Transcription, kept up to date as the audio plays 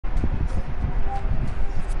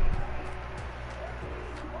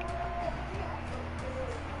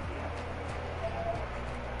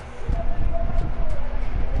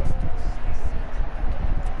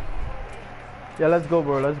Yeah, let's go,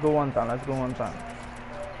 bro. Let's go one time. Let's go one time.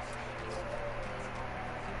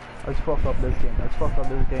 Let's fuck up this game. Let's fuck up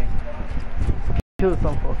this game. Kill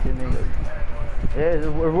some fucking niggas. Yeah,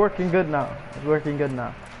 we're working good now. It's working good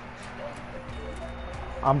now.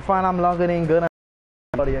 I'm fine. I'm logging in good.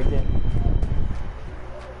 Body again.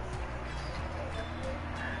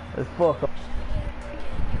 Let's fuck up.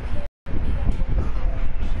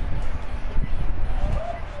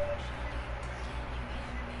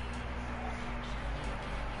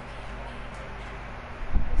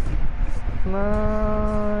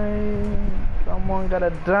 Someone gotta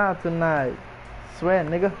die tonight. Swear,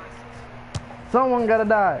 nigga. Someone gotta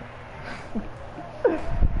die.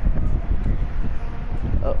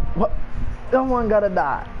 What? Someone gotta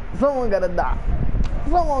die. Someone gotta die.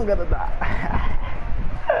 Someone gotta die.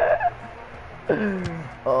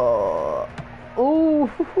 Ooh.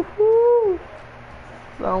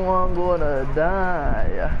 Someone gonna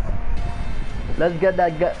die. Let's get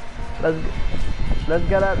that gut. Let's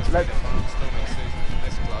get that.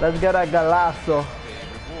 Let's get that galasso.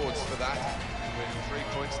 Rewards for that. With 3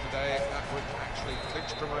 points today, that would actually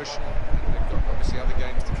clinch promotion. And they've got obviously other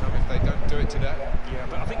games to come if they don't do it today. Yeah,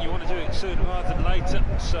 but I think you want to do it sooner rather than later.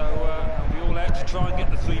 So we all out to try and get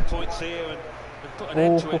the 3 points here and put an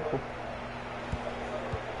end to it.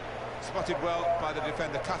 Spotted well by the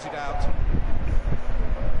defender, cut it out.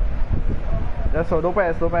 That's all. Don't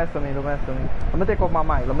pass to me. Let me take off my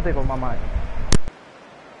mic.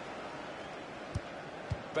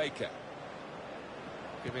 Baker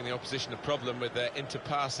giving the opposition a problem with their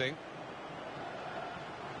interpassing.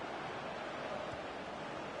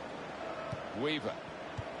 Weaver.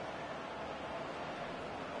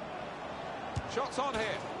 Shots on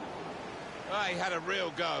here. Oh, he had a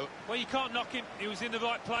real go. Well, you can't knock him. He was in the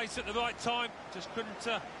right place at the right time. Just couldn't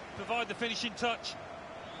provide the finishing touch.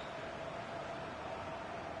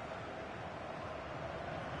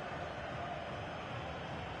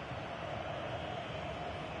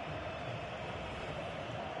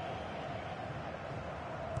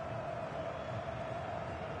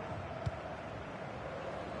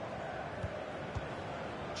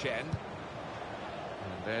 Chen.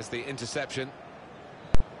 And there's the interception.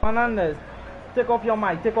 Fernandez, take off your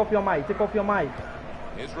mic. Here's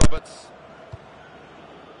Roberts.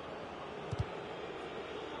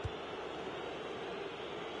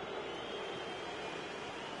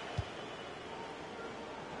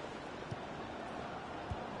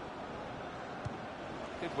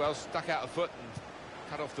 Did well, stuck out a foot and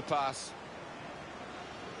cut off the pass.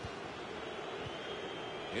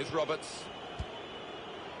 Here's Roberts.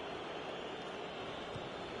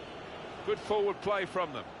 Good forward play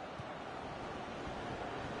from them.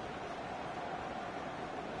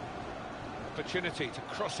 Opportunity to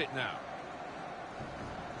cross it now.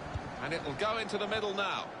 And it will go into the middle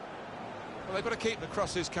now. Well, they've got to keep the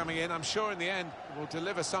crosses coming in. I'm sure in the end it will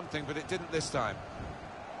deliver something, but it didn't this time.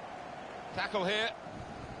 Tackle here.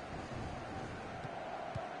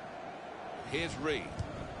 Here's Reed.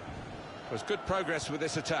 There's good progress with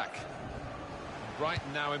this attack.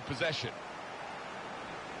 Brighton now in possession.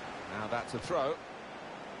 Now that's a throw.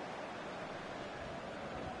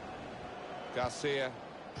 Garcia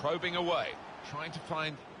probing away, trying to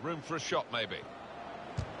find room for a shot maybe.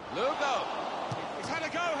 Lugo! He's had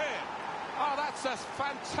a go here! Oh, that's a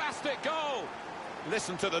fantastic goal!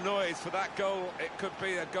 Listen to the noise for that goal. It could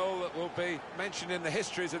be a goal that will be mentioned in the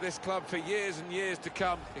histories of this club for years and years to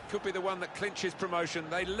come. It could be the one that clinches promotion.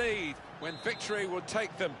 They lead when victory will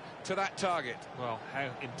take them to that target. Well,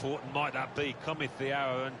 how important might that be cometh the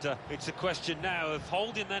hour, and it's a question now of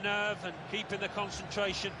holding their nerve and keeping the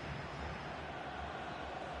concentration.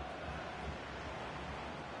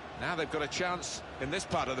 Now they've got a chance in this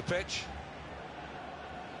part of the pitch.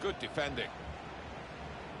 Good defending.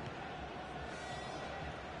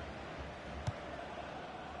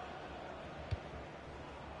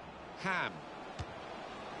 Ham.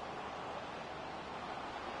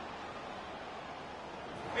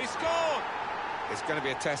 He scored! It's going to be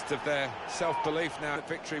a test of their self-belief now that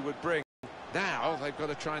victory would bring. Now they've got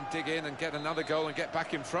to try and dig in and get another goal and get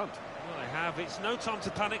back in front. Well, they have. It's no time to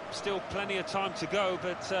panic. Still plenty of time to go,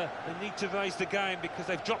 but they need to raise the game because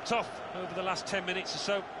they've dropped off over the last 10 minutes or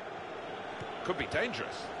so. Could be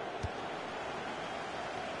dangerous.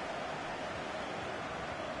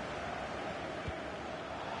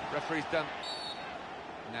 Referee's done.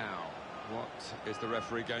 Now, what is the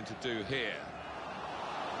referee going to do here?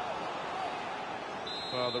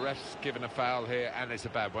 Well, the ref's given a foul here, and it's a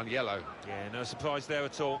bad one, yellow. Yeah, no surprise there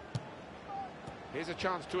at all. Here's a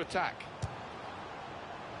chance to attack.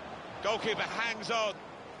 Goalkeeper hangs on.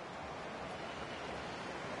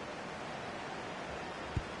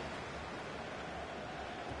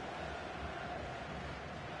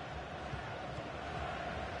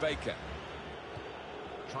 Baker.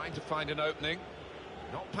 Trying to find an opening.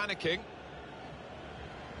 Not panicking.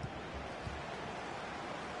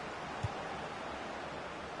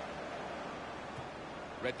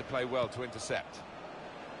 Read the play well to intercept.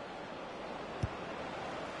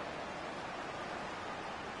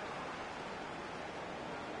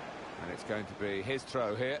 And it's going to be his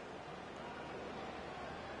throw here.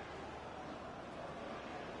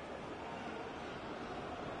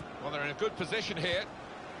 Well, they're in a good position here.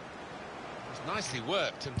 It was nicely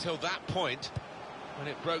worked until that point when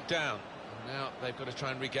it broke down. And now they've got to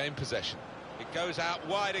try and regain possession. It goes out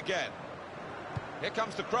wide again. Here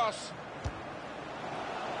comes the cross.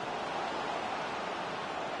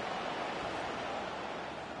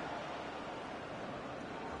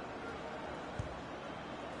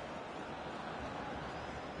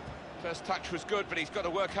 First touch was good, but he's got to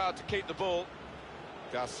work hard to keep the ball.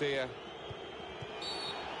 Garcia.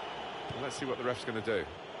 Well, let's see what the ref's going to do.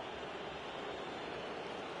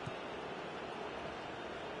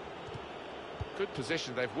 Good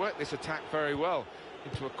position. They've worked this attack very well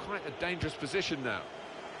into quite a dangerous position now.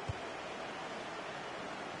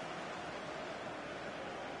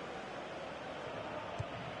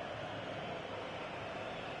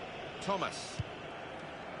 Thomas.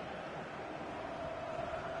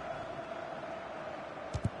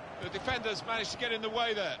 The defenders managed to get in the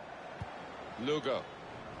way there. Lugo.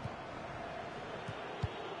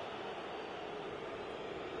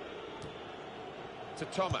 To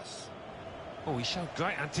Thomas. Oh, he showed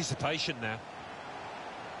great anticipation now.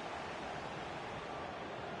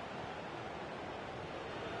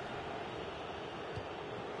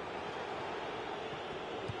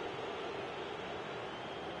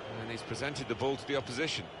 And he's presented the ball to the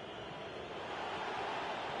opposition.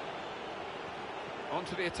 On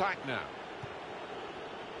to the attack now.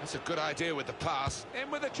 That's a good idea with the pass. In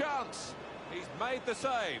with a chance. He's made the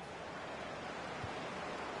save.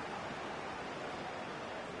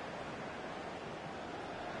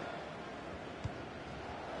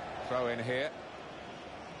 Throw in here.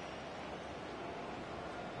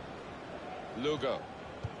 Lugo.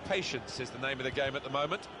 Patience is the name of the game at the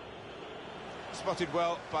moment. Spotted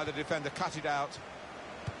well by the defender, cut it out.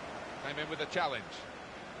 Came in with a challenge.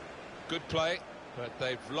 Good play, but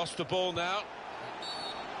they've lost the ball now.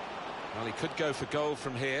 Well, he could go for goal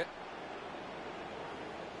from here.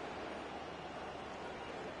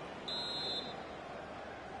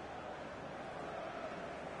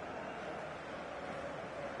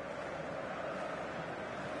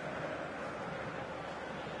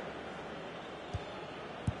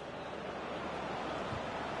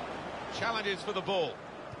 Challenges for the ball.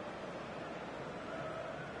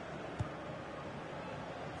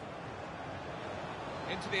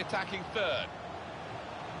 Into the attacking third.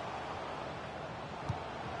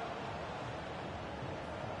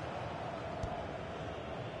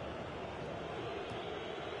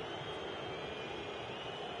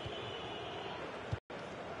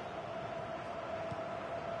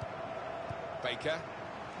 Baker.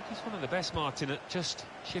 He's one of the best, Martin, at just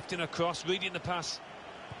shifting across, reading the pass.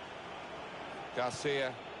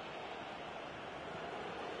 Garcia.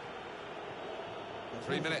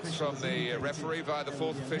 3 minutes from the referee via the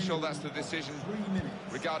fourth official. That's the decision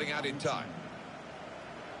regarding added time.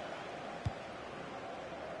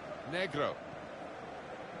 Negro.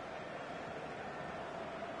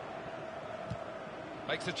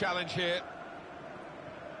 Makes a challenge here.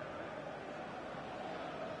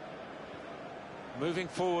 Moving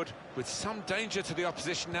forward with some danger to the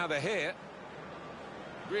opposition now they're here.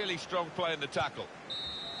 Really strong play in the tackle.